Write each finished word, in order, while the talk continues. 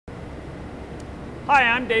Hi,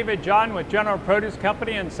 I'm David John with General Produce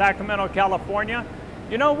Company in Sacramento, California.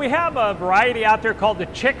 You know, we have a variety out there called the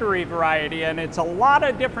Chicory variety, and it's a lot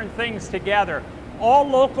of different things together, all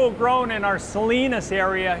local grown in our Salinas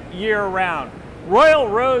area year round. Royal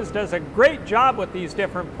Rose does a great job with these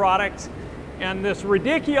different products, and this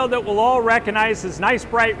Radicchio that we'll all recognize is nice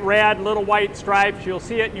bright red, little white stripes. You'll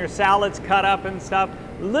see it in your salads cut up and stuff.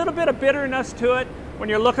 A little bit of bitterness to it. When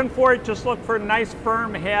you're looking for it, just look for a nice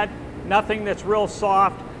firm head. Nothing that's real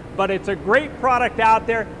soft, but it's a great product out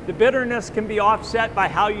there. The bitterness can be offset by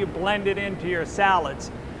how you blend it into your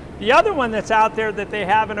salads. The other one that's out there that they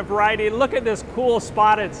have in a variety, look at this cool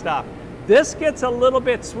spotted stuff. This gets a little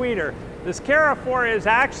bit sweeter. This Carrefour is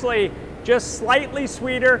actually just slightly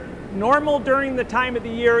sweeter. Normal during the time of the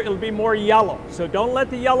year, it'll be more yellow. So don't let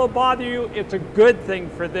the yellow bother you. It's a good thing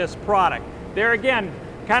for this product. There again,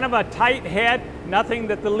 kind of a tight head, nothing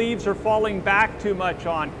that the leaves are falling back too much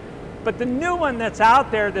on. But the new one that's out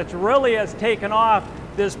there that's really has taken off,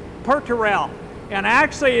 this Puntarelle. And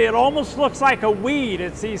actually it almost looks like a weed.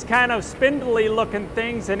 It's these kind of spindly looking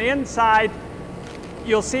things, and inside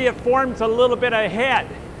you'll see it forms a little bit of head.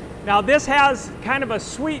 Now this has kind of a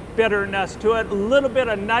sweet bitterness to it, a little bit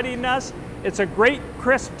of nuttiness. It's a great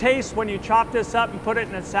crisp taste when you chop this up and put it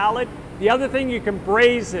in a salad. The other thing, you can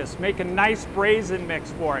braise this, make a nice braising mix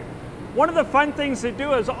for it. One of the fun things to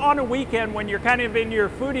do is on a weekend when you're kind of in your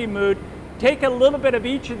foodie mood, take a little bit of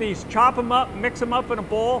each of these, chop them up, mix them up in a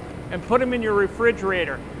bowl, and put them in your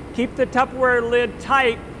refrigerator. Keep the Tupperware lid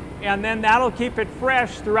tight, and then that'll keep it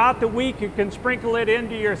fresh. Throughout the week, you can sprinkle it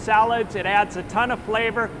into your salads. It adds a ton of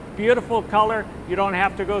flavor, beautiful color. You don't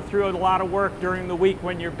have to go through a lot of work during the week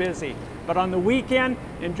when you're busy. But on the weekend,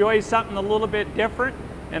 enjoy something a little bit different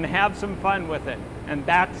and have some fun with it. And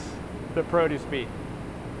that's the Produce Beat.